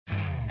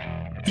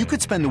You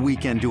could spend the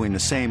weekend doing the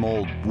same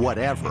old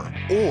whatever,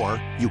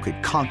 or you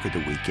could conquer the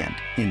weekend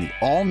in the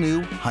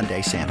all-new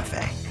Hyundai Santa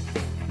Fe.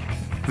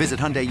 Visit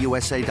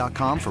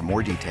HyundaiUSA.com for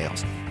more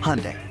details.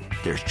 Hyundai,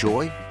 there's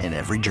joy in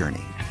every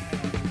journey.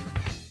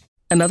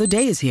 Another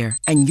day is here,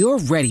 and you're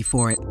ready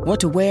for it. What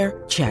to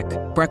wear? Check.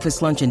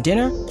 Breakfast, lunch, and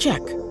dinner? Check.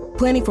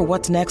 Planning for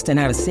what's next and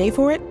how to save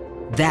for it?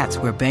 That's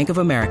where Bank of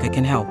America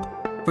can help.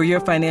 For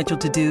your financial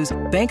to-dos,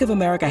 Bank of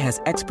America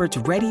has experts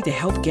ready to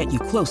help get you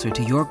closer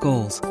to your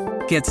goals.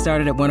 Get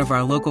started at one of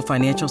our local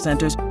financial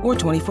centers or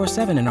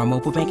 24/7 in our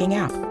mobile banking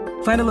app.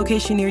 Find a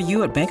location near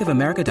you at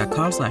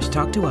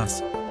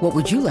bankofamerica.com/talktous. What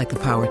would you like the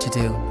power to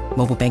do?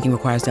 Mobile banking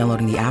requires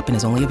downloading the app and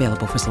is only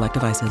available for select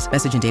devices.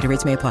 Message and data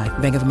rates may apply.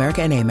 Bank of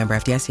America N.A., member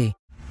FDIC.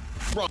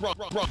 Broncos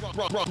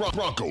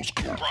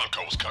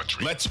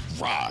country. Let's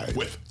ride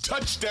with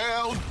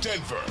Touchdown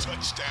Denver.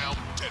 Touchdown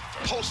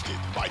Denver.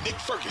 Hosted by Nick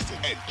Ferguson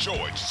and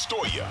George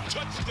Stoya.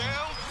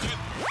 Touchdown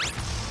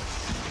Denver.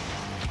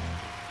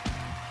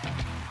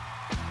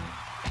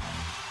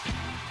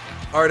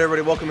 All right,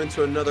 everybody, welcome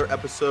into another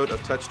episode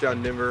of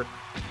Touchdown Denver,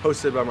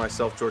 hosted by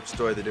myself, George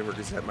Stoya, the Denver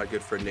Gazette, my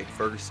good friend Nick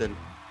Ferguson.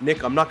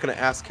 Nick, I'm not going to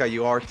ask how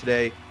you are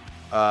today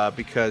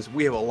because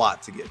we have a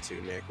lot to get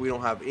to, Nick. We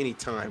don't have any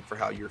time for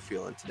how you're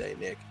feeling today,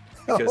 Nick,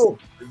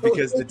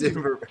 because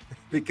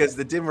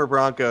the Denver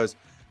Broncos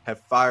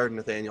have fired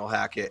Nathaniel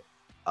Hackett.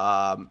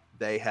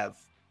 They have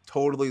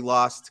totally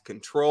lost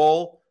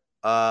control.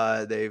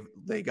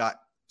 They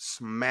got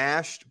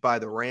smashed by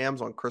the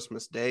Rams on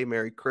Christmas Day.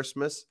 Merry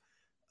Christmas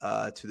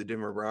to the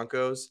Denver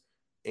Broncos.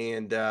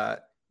 And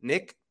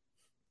Nick,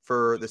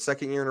 for the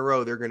second year in a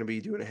row, they're going to be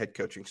doing a head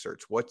coaching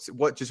search. What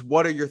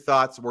are your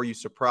thoughts? Were you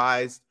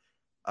surprised?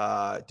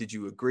 Did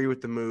you agree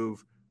with the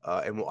move?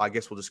 And I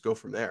guess we'll just go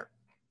from there.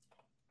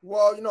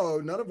 Well,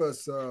 none of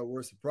us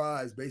were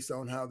surprised based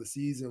on how the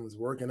season was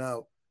working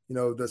out,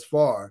 thus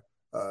far.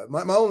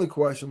 My only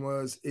question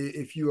was,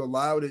 if you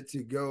allowed it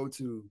to go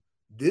to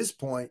this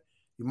point,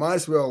 you might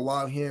as well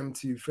allow him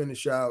to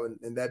finish out,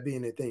 and that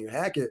being Nathaniel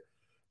Hackett,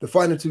 the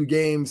final two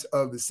games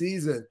of the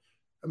season.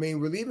 I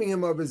mean, relieving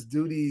him of his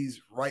duties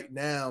right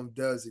now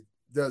does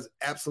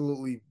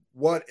absolutely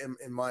what,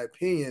 in my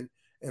opinion,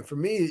 and for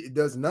me, it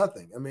does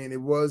nothing. I mean,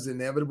 it was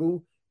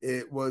inevitable.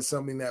 It was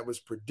something that was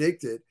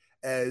predicted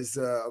as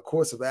a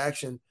course of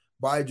action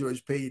by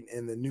George Paton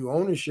and the new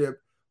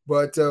ownership.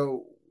 But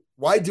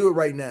why do it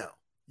right now?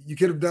 You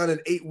could have done it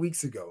 8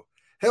 weeks ago.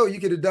 Hell, you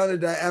could have done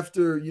it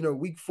after,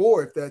 week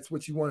 4 if that's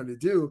what you wanted to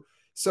do.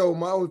 So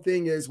my whole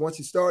thing is, once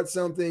you start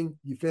something,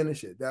 you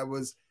finish it. That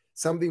was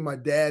something my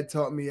dad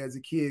taught me as a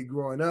kid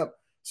growing up.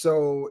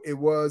 So it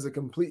was a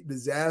complete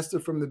disaster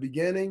from the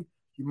beginning.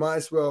 You might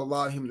as well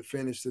allow him to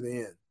finish to the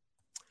end.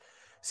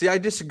 See, I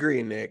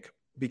disagree, Nick,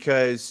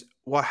 because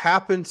what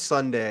happened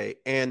Sunday,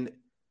 and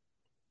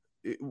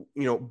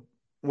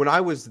when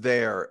I was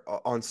there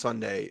on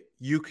Sunday,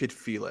 you could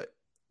feel it.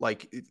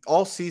 Like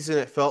all season,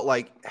 it felt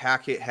like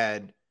Hackett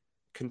had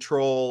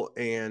control,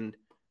 and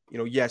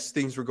yes,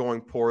 things were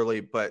going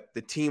poorly, but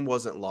the team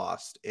wasn't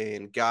lost,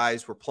 and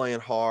guys were playing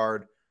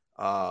hard.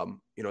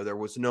 There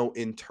was no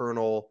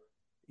internal,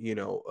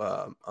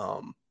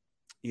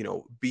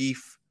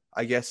 beef,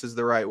 I guess is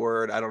the right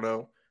word. I don't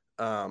know.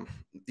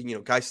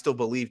 Guys still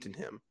believed in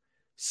him.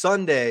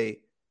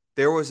 Sunday,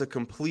 there was a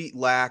complete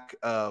lack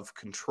of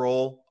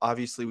control.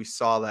 Obviously, we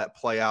saw that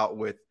play out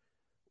with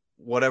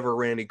whatever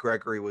Randy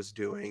Gregory was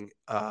doing,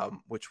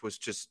 which was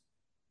just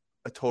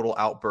a total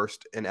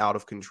outburst and out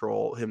of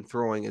control. Him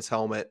throwing his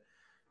helmet,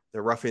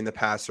 the roughing the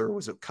passer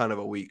was kind of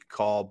a weak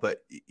call.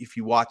 But if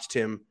you watched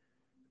him,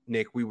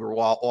 Nick, we were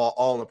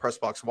all in the press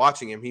box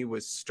watching him. He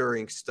was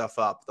stirring stuff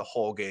up the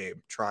whole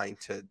game, trying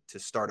to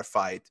start a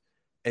fight.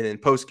 And then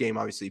post-game,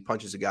 obviously, he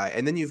punches a guy.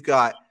 And then you've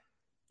got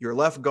your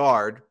left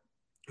guard,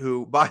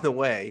 who, by the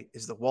way,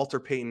 is the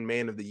Walter Payton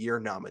Man of the Year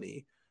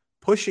nominee,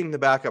 pushing the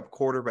backup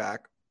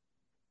quarterback.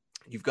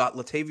 You've got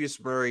Latavius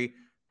Murray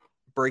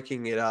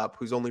breaking it up,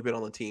 who's only been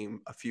on the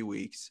team a few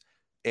weeks,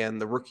 and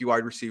the rookie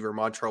wide receiver,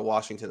 Montrell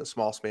Washington, the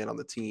smallest man on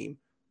the team,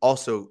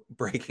 also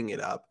breaking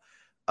it up.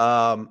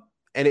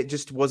 And it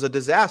just was a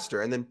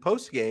disaster. And then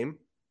post-game,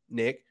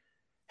 Nick,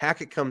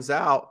 Hackett comes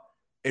out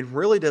and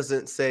really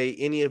doesn't say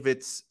any of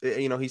its,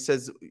 he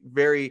says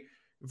very,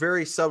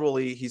 very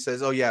subtly, he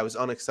says, oh, yeah, it was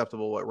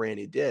unacceptable what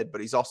Randy did.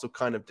 But he's also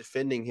kind of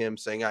defending him,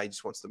 saying, he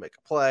just wants to make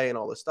a play and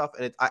all this stuff.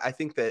 And I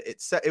think that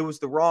it was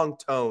the wrong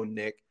tone,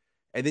 Nick.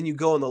 And then you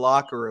go in the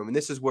locker room, and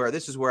this is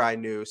where I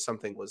knew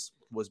something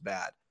was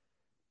bad.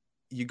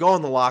 You go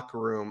in the locker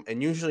room,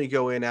 and usually you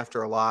go in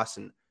after a loss,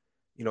 and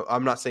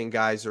I'm not saying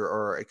guys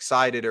are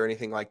excited or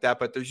anything like that,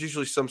 but there's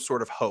usually some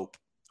sort of hope,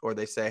 or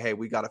they say, hey,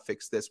 we got to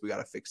fix this, we got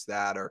to fix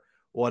that, or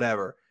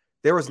whatever.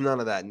 There was none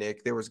of that,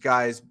 Nick. There was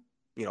guys,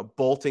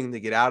 bolting to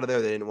get out of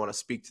there. They didn't want to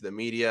speak to the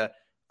media.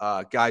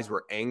 Guys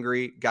were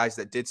angry. Guys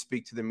that did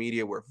speak to the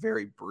media were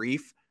very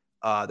brief.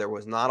 There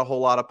was not a whole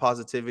lot of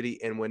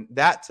positivity. And when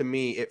that, to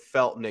me, it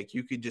felt, Nick,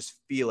 you could just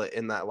feel it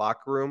in that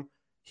locker room.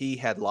 He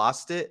had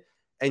lost it.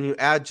 And you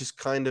add just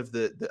kind of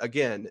the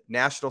again,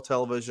 national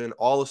television,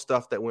 all the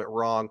stuff that went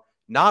wrong,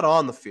 not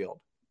on the field.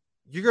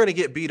 you're going to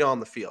get beat on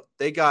the field.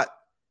 They got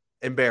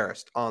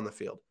embarrassed on the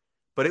field.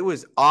 But it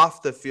was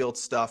off the field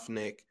stuff,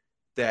 Nick,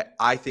 that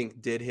I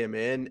think did him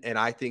in. And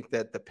I think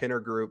that the Pinner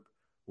group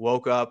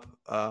woke up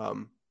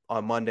on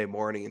Monday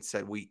morning and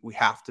said, we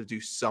have to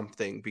do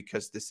something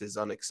because this is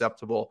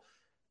unacceptable.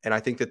 And I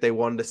think that they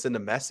wanted to send a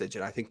message.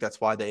 And I think that's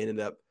why they ended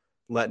up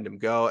letting him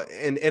go.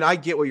 And I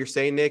get what you're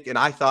saying, Nick. And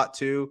I thought,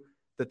 too,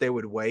 that they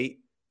would wait.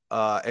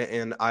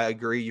 And I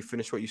agree, you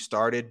finished what you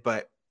started.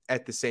 But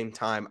at the same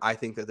time, I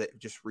think that they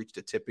just reached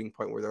a tipping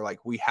point where they're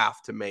like, we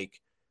have to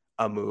make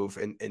a move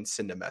and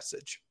send a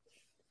message.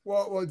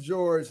 Well,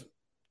 George,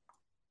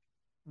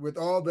 with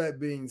all that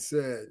being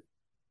said,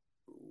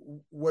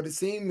 what it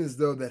seemed as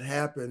though that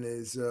happened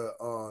is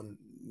on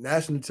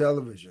national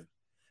television,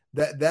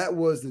 that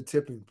was the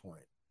tipping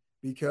point,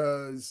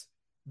 because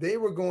they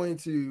were going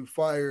to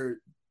fire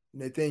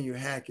Nathaniel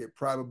Hackett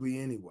probably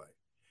anyway.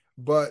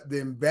 But the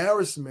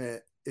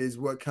embarrassment is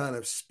what kind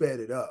of sped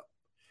it up.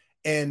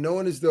 And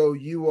knowing as though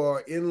you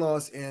are in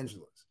Los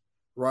Angeles,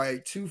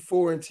 right? 2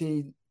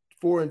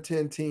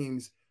 4-10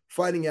 teams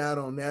fighting out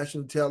on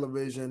national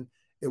television.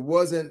 It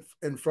wasn't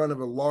in front of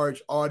a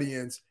large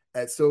audience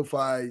at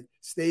SoFi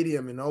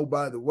Stadium. And oh,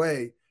 by the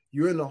way,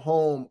 you're in the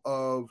home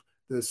of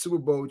the Super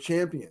Bowl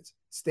champions,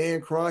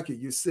 Stan Kroenke.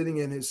 You're sitting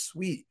in his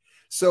suite.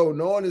 So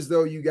knowing as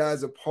though you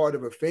guys are part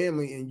of a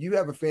family, and you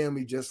have a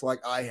family just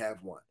like I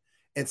have one.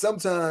 And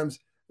sometimes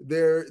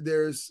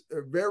there's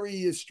a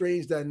very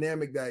strange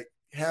dynamic that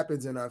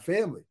happens in our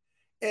family.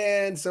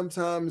 And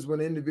sometimes when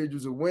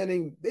individuals are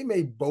winning, they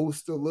may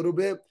boast a little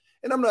bit.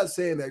 And I'm not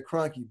saying that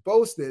Kroenke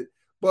boasted,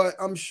 but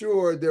I'm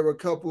sure there were a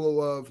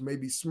couple of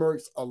maybe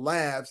smirks or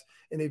laughs.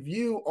 And if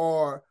you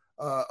are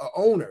an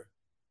owner,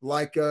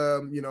 like,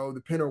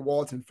 the Penner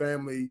Walton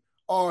family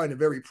are, in a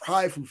very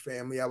prideful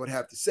family, I would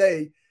have to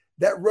say,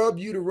 that rubbed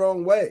you the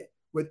wrong way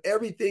with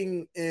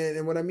everything.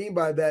 And what I mean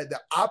by that, the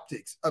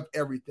optics of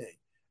everything,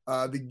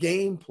 the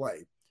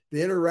gameplay,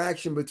 the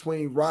interaction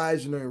between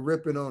Reisner and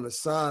Rippon on the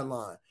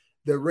sideline,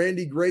 the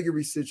Randy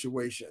Gregory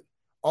situation,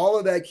 all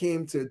of that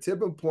came to a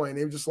tipping point.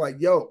 It was just like,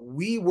 yo,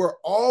 we were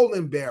all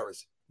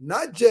embarrassed,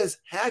 not just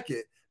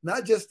Hackett,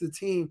 not just the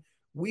team.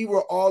 We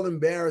were all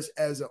embarrassed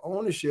as an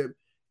ownership,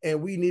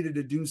 and we needed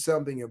to do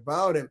something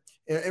about it.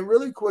 And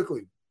really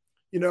quickly,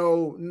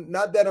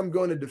 not that I'm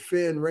going to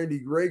defend Randy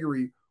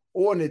Gregory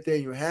or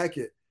Nathaniel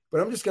Hackett, but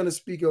I'm just going to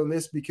speak on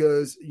this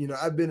because,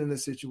 I've been in a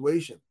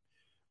situation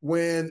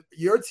when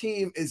your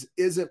team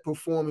isn't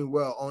performing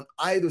well on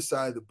either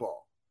side of the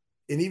ball,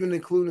 and even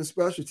including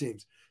special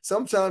teams.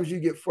 Sometimes you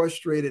get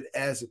frustrated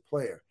as a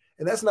player.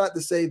 And that's not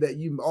to say that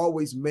you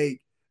always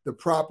make the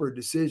proper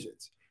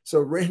decisions. So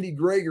Randy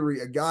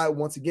Gregory, a guy,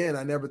 once again,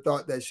 I never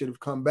thought that should have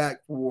come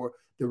back for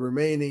the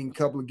remaining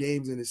couple of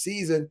games in the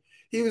season.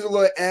 He was a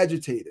little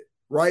agitated,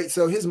 right?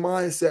 So his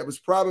mindset was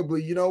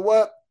probably, you know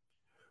what?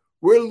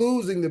 We're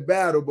losing the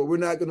battle, but we're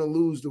not going to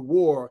lose the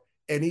war.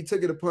 And he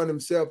took it upon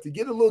himself to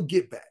get a little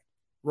get back,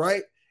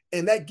 right?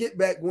 And that get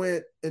back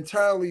went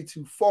entirely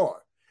too far.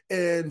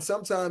 And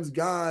sometimes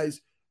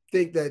guys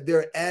think that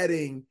they're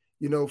adding,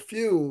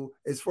 fuel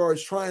as far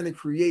as trying to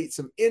create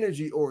some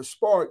energy or a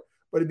spark,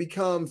 but it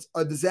becomes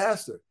a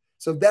disaster.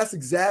 So that's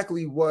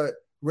exactly what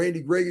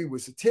Randy Gregory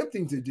was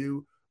attempting to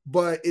do,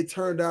 but it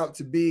turned out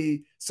to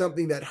be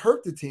something that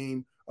hurt the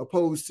team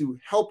opposed to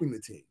helping the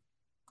team.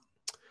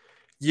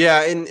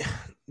 Yeah, and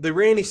the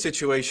Randy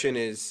situation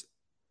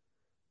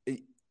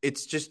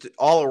it's just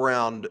all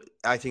around,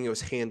 I think it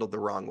was handled the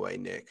wrong way,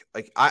 Nick.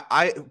 Like,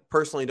 I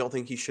personally don't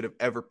think he should have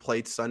ever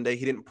played Sunday.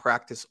 He didn't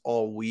practice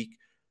all week.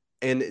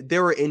 And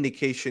there were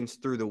indications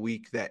through the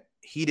week that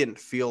he didn't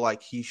feel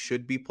like he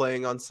should be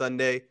playing on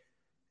Sunday.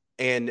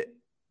 And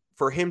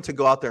for him to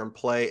go out there and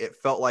play, it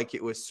felt like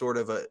it was sort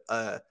of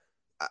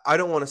I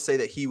don't want to say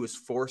that he was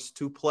forced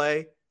to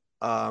play,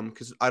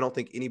 because I don't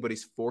think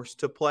anybody's forced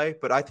to play.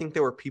 But I think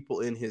there were people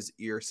in his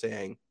ear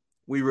saying,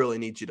 we really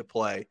need you to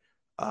play.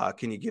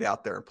 Can you get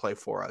out there and play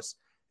for us?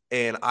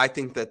 And I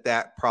think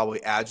that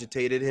probably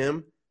agitated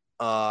him.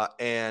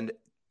 And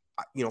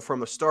from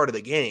the start of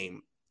the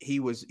game, he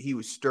was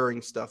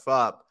stirring stuff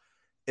up.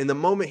 And the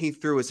moment he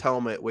threw his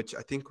helmet, which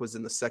I think was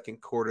in the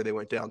second quarter, they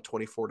went down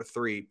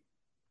 24-3,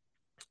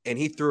 and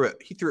he threw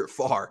it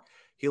far.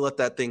 He let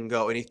that thing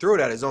go, and he threw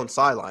it at his own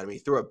sideline. I mean, he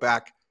threw it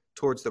back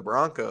towards the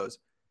Broncos.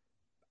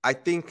 I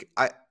think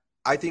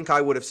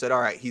I would have said,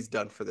 all right, he's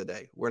done for the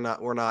day. We're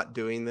not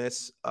doing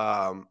this.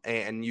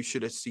 And you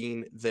should have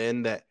seen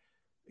then that,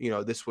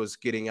 this was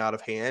getting out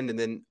of hand. And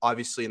then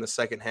obviously in the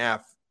second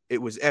half,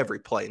 it was every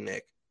play,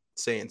 Nick,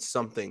 saying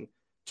something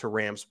to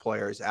Rams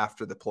players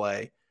after the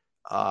play.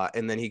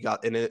 And then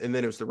and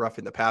then it was the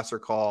roughing the passer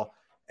call.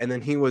 And then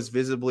he was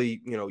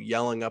visibly,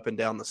 yelling up and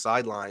down the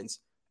sidelines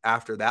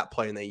after that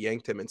play, and they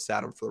yanked him and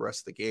sat him for the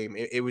rest of the game.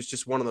 It was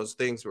just one of those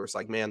things where it's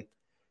like, man,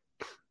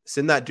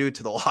 send that dude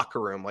to the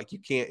locker room. Like,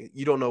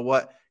 you don't know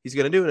what he's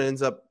going to do. And it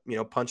ends up,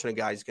 punching a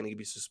guy. He's going to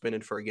be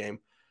suspended for a game.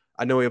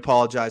 I know he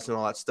apologized and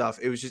all that stuff.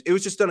 It was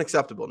just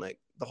unacceptable, Nick.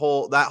 That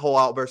whole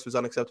outburst was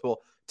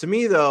unacceptable to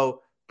me,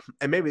 though.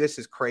 And maybe this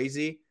is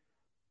crazy.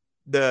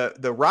 The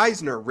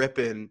Reisner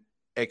Rippon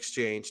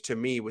exchange to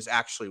me was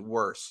actually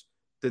worse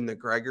than the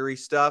Gregory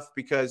stuff,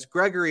 because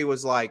Gregory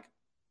was like,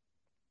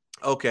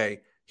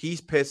 okay,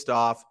 he's pissed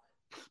off.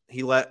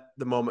 He let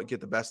the moment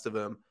get the best of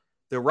him.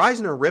 The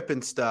Reisner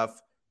Rippon stuff,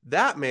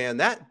 that's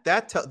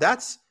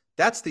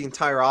the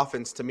entire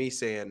offense to me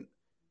saying,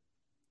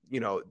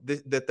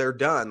 that they're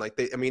done. Like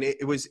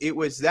it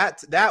was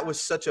that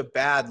was such a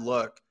bad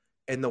look,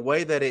 and the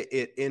way that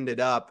it ended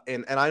up.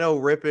 And I know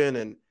Rippon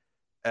and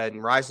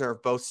Reisner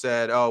have both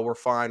said, oh, we're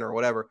fine or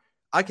whatever.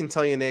 I can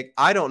tell you, Nick,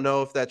 I don't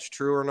know if that's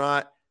true or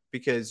not,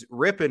 because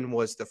Rippon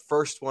was the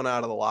first one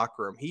out of the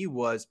locker room. He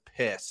was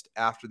pissed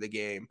after the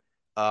game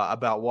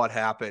about what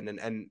happened.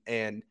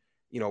 And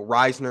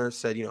Reisner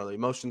said, the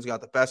emotions got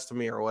the best of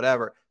me or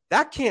whatever.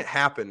 That can't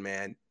happen,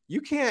 man.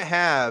 You can't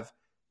have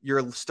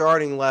your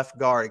starting left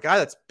guard, a guy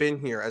that's been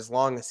here as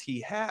long as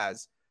he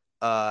has,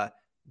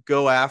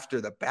 go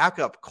after the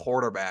backup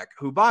quarterback,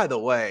 who, by the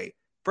way,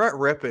 Brett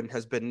Rippon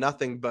has been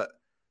nothing but,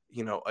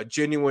 a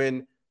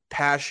genuine,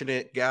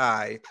 passionate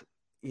guy.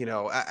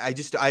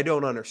 I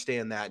don't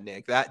understand that,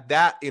 Nick.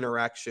 That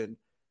interaction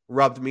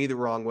rubbed me the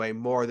wrong way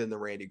more than the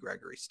Randy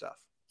Gregory stuff.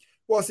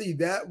 Well, see,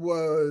 that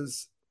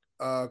was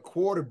a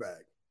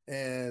quarterback.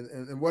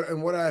 And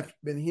what I've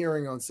been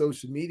hearing on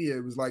social media,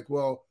 it was like,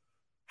 well,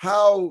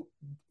 how,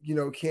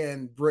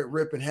 can Brett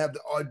Rippon have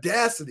the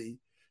audacity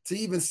to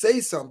even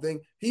say something?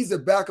 He's a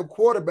backup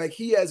quarterback.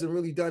 He hasn't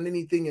really done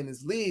anything in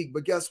his league,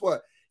 but guess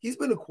what? He's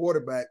been a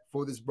quarterback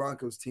for this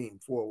Broncos team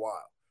for a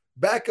while,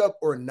 backup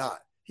or not.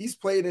 He's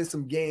played in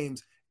some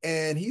games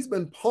and he's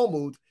been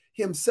pummeled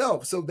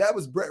himself. So that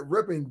was Brett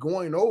Rippon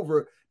going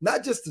over,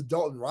 not just to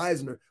Dalton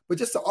Reisner, but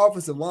just the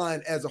offensive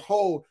line as a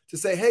whole, to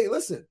say, hey,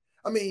 listen,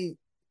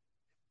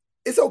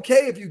 it's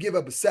okay if you give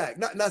up a sack.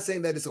 Not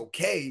saying that it's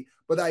okay,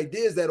 but the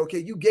idea is that, okay,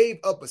 you gave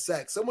up a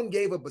sack. Someone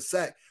gave up a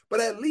sack, but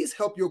at least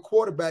help your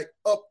quarterback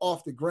up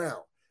off the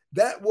ground.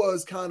 That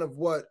was kind of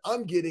what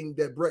I'm getting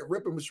that Brett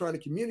Rippon was trying to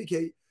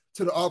communicate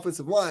to the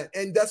offensive line.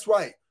 And that's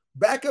right.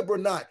 Backup or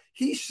not,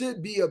 he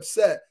should be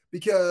upset,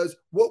 because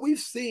what we've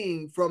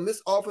seen from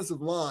this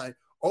offensive line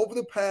over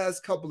the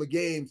past couple of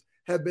games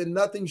have been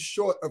nothing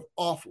short of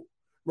awful,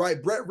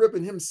 right? Brett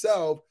Rippon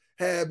himself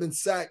had been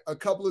sacked a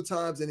couple of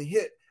times and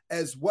hit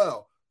as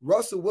well.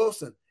 Russell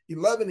Wilson,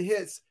 11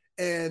 hits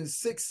and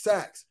 6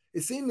 sacks.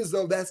 It seems as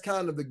though that's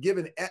kind of the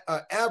given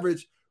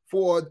average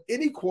for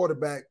any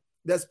quarterback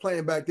that's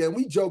playing back there. And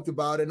we joked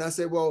about it, and I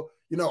said, well,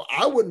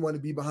 I wouldn't want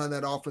to be behind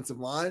that offensive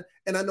line.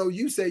 And I know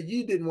you say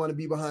you didn't want to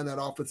be behind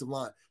that offensive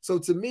line. So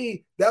to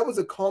me, that was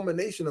a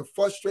culmination of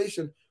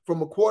frustration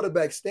from a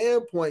quarterback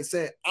standpoint,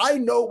 saying, I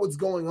know what's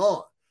going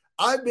on.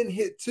 I've been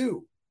hit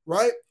too,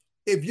 right?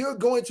 If you're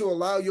going to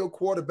allow your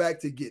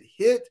quarterback to get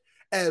hit,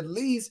 at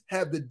least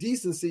have the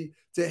decency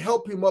to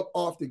help him up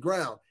off the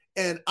ground.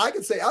 And I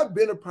can say I've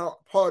been a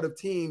part of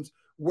teams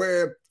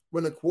where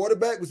when the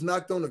quarterback was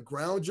knocked on the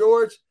ground,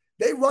 George,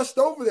 they rushed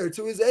over there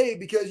to his aid,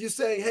 because you're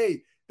saying,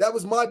 hey, that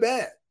was my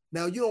bad.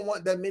 Now, you don't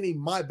want that many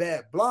my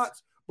bad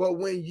blocks, but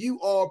when you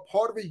are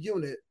part of a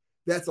unit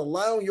that's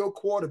allowing your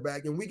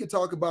quarterback, and we can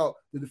talk about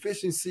the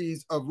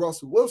deficiencies of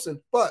Russell Wilson,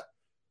 but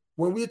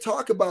when we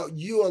talk about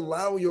you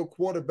allowing your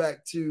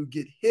quarterback to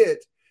get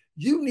hit,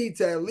 you need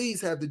to at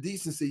least have the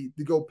decency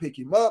to go pick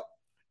him up.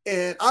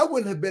 And I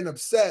wouldn't have been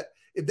upset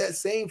if that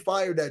same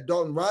fire that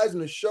Dalton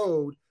Reisner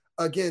showed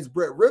against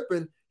Brett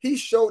Rippon, he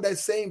showed that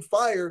same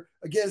fire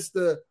against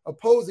the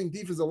opposing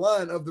defensive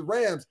line of the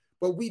Rams,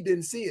 but we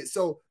didn't see it.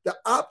 So the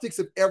optics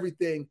of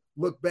everything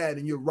look bad,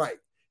 and you're right.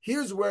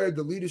 Here's where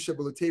the leadership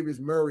of Latavius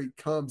Murray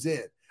comes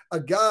in. A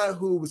guy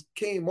who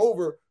came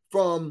over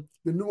from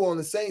the New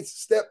Orleans Saints,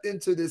 stepped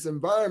into this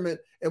environment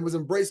and was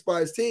embraced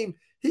by his team.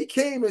 He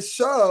came and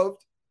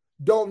shoved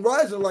Dalton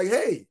Reisner like,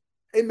 hey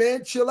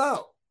man, chill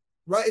out,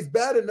 right? It's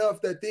bad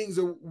enough that things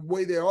are the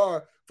way they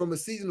are from a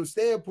seasonal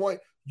standpoint.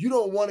 You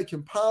don't want to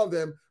compile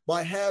them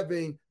by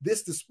having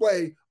this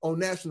display on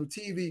national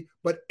TV,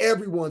 but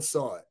everyone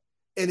saw it.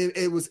 And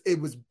it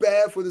was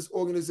bad for this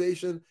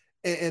organization.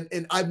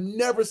 And I've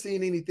never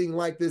seen anything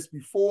like this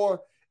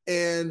before.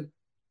 And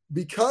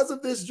because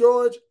of this,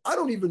 George, I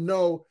don't even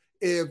know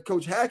if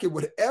Coach Hackett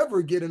would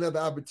ever get another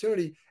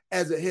opportunity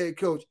as a head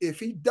coach. If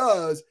he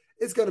does,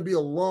 it's going to be a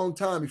long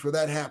time before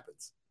that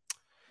happens.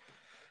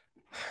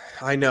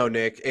 I know,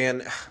 Nick.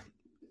 And,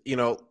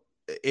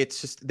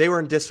 it's just they were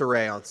in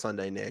disarray on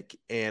Sunday, Nick.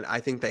 And I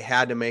think they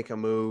had to make a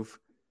move.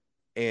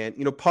 And,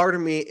 part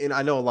of me, and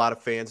I know a lot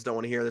of fans don't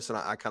want to hear this, and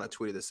I kind of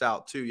tweeted this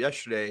out too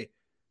yesterday,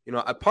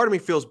 a part of me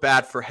feels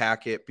bad for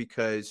Hackett,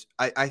 because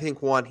I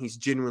think, one, he's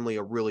genuinely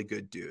a really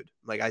good dude.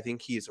 Like, I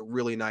think he is a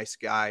really nice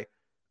guy.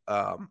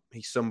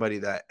 He's somebody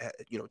that,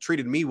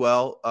 treated me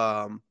well,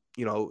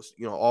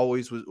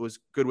 always was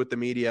good with the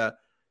media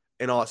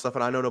and all that stuff.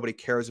 And I know nobody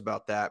cares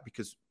about that,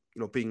 because,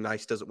 being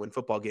nice doesn't win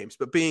football games,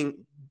 but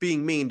being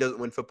mean doesn't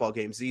win football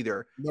games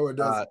either. No, it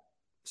doesn't.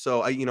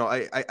 So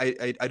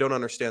I don't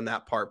understand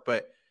that part,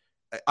 but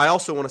I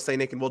also want to say,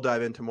 Nick, and we'll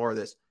dive into more of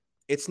this,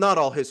 it's not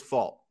all his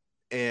fault.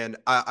 And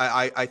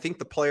I think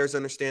the players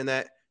understand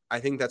that. I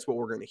think that's what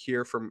we're going to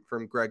hear from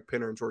Greg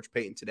Pinner and George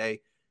Payton today.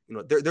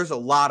 there's a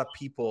lot of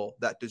people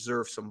that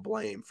deserve some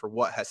blame for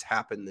what has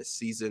happened this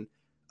season.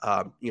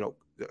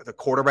 The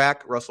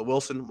quarterback, Russell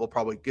Wilson, we'll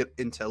probably get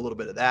into a little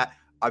bit of that.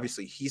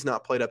 Obviously, he's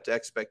not played up to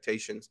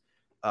expectations.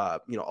 A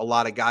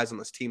lot of guys on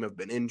this team have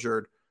been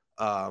injured.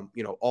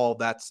 All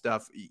that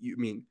stuff. You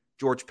mean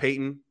George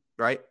Payton,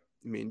 right?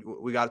 I mean,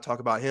 we got to talk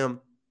about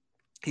him.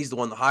 He's the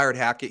one that hired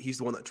Hackett. He's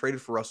the one that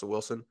traded for Russell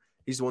Wilson.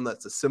 He's the one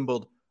that's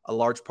assembled a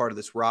large part of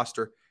this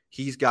roster.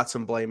 He's got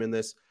some blame in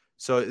this.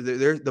 So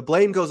the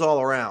blame goes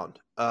all around.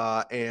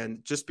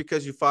 And just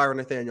because you fire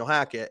Nathaniel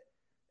Hackett,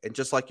 and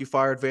just like you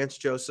fired Vance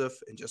Joseph,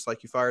 and just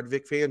like you fired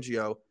Vic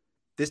Fangio,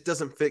 this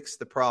doesn't fix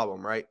the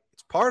problem, right?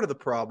 It's part of the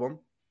problem.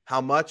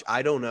 How much,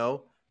 I don't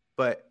know.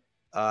 But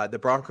the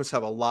Broncos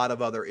have a lot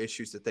of other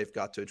issues that they've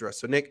got to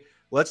address. So, Nick,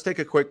 let's take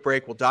a quick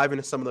break. We'll dive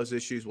into some of those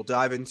issues. We'll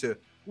dive into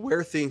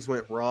where things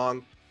went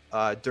wrong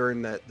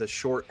during the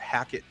short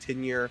Hackett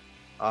tenure,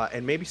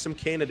 and maybe some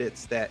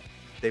candidates that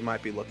they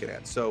might be looking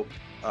at. So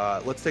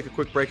let's take a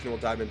quick break, and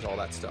we'll dive into all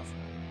that stuff.